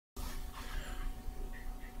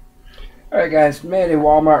Alright guys, made a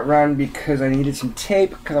Walmart run because I needed some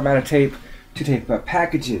tape because I'm out of tape to tape up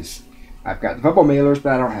packages. I've got the bubble mailers,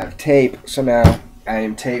 but I don't have tape, so now I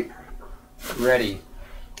am tape ready.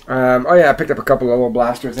 Oh yeah, I picked up a couple of little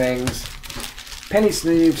blaster things. Penny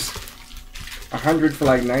sleeves, 100 for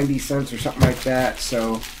like 90 cents or something like that,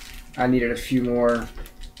 so I needed a few more.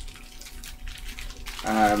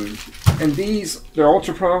 And these, they're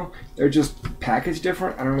Ultra Pro. They're just packaged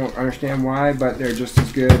different. I don't understand why, but they're just as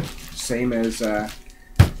good. Same as,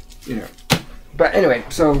 you know. But anyway,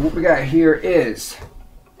 so what we got here is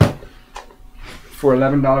for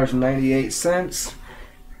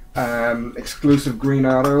 $11.98. Exclusive green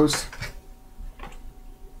autos.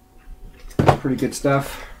 Pretty good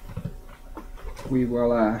stuff. We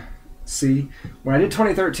will see. When I did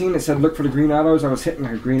 2013, it said look for the green autos. I was hitting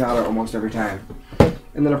a green auto almost every time.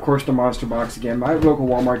 And then, of course, the Monster Box again. My local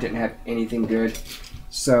Walmart didn't have anything good.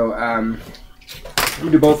 So, I'm going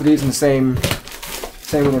to do both of these in the same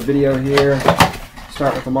little video here.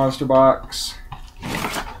 Start with the Monster Box.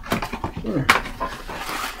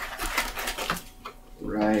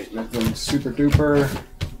 Right, nothing super duper.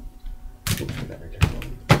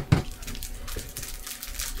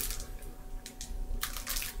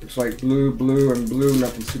 Looks like blue, blue, and blue.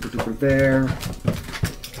 Nothing super duper there.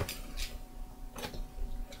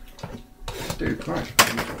 Dude, come on.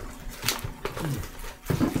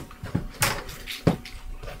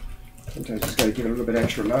 Sometimes just gotta give it a little bit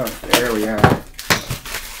extra love. There we are.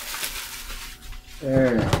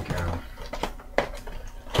 There we go.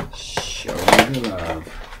 Show me the love.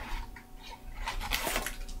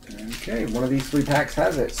 Okay, one of these 3 packs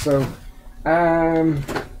has it. So,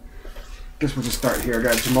 guess we'll just start here. I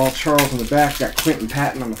got Jamal Charles on the back, got Quentin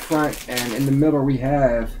Patton on the front, and in the middle we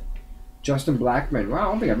have Justin Blackman. Wow, I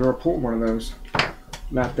don't think I've ever pulled one of those.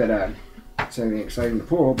 Not that it's anything exciting to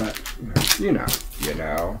pull, but you know.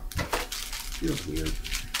 Feels weird.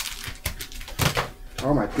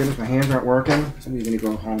 Oh my goodness, my hands aren't working. I'm gonna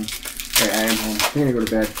go home. Okay, I am home. I'm gonna go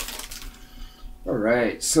to bed.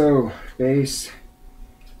 Alright, so base.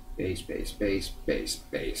 We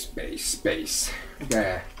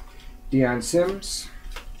got Deion Sims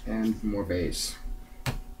and more base.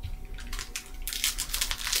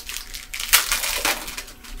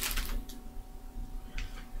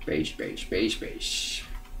 Base.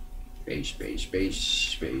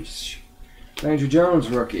 Andrew Jones,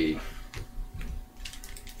 rookie.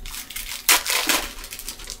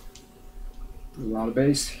 A lot of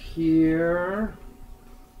base here.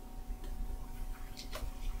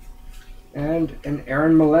 And an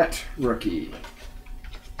Aaron Millette, rookie.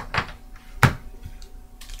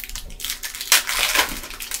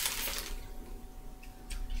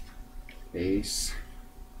 Base.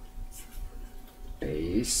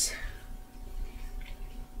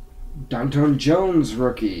 Danton Jones,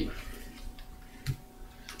 rookie.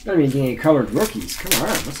 Not even getting any colored rookies. Come on,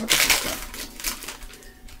 what's up with this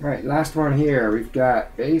stuff? Alright, last one here. We've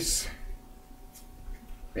got base.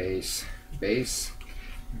 D.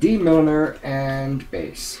 Milner and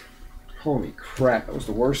base. Holy crap, that was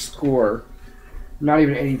the worst score. Not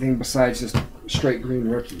even anything besides just straight green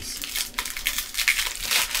rookies.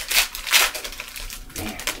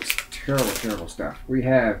 Man, it was terrible stuff. We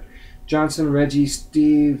have Johnson, Reggie,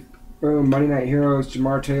 Steve, boom, Monday Night Heroes,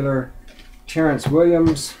 Jamar Taylor, Terrence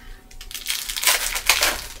Williams.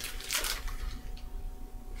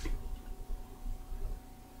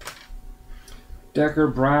 Decker,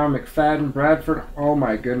 Brown, McFadden, Bradford. Oh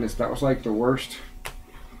my goodness, that was like the worst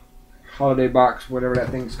holiday box, whatever that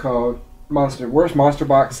thing's called. Worst Monster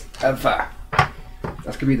Box ever.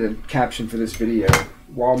 That's gonna be the caption for this video.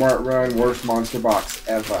 Walmart run, worst Monster Box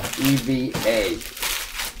ever. EVA.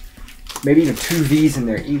 Maybe even 2 V's in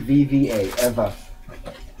there. EVVA ever.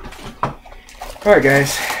 Alright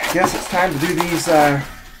guys, I guess it's time to do these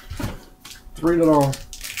 3 little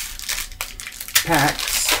packs.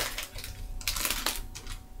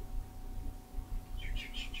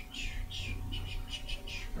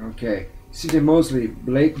 Okay, CJ Mosley,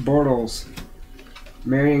 Blake Bortles,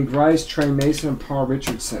 Marion Grice, Trey Mason, and Paul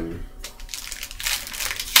Richardson.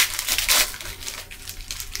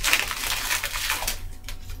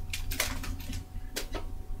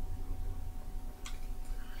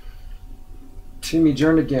 Timmy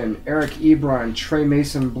Jernigan, Eric Ebron, Trey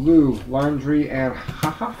Mason Blue, Laundry, and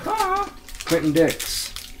Quentin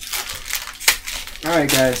Dix.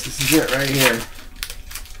 Alright guys, this is it right here.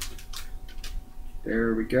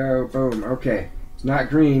 There we go. Boom. Okay. It's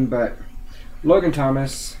not green, but Logan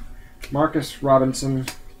Thomas, Marcus Robinson,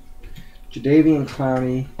 Jadeveon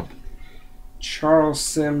Clowney, Charles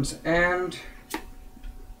Sims, and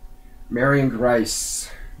Marion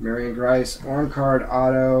Grice. Marion Grice, on card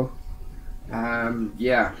auto.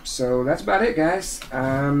 Yeah, so that's about it, guys.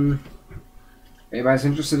 Anybody's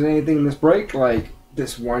interested in anything in this break, like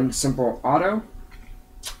this one simple auto,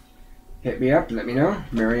 hit me up, let me know.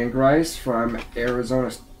 Marion Grice from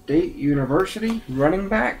Arizona State University, running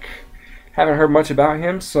back. Haven't heard much about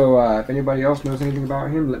him, so if anybody else knows anything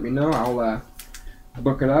about him, let me know. I'll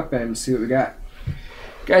book it up and see what we got.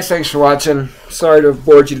 Guys, thanks for watching. Sorry to have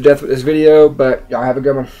bored you to death with this video, but y'all have a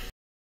good one.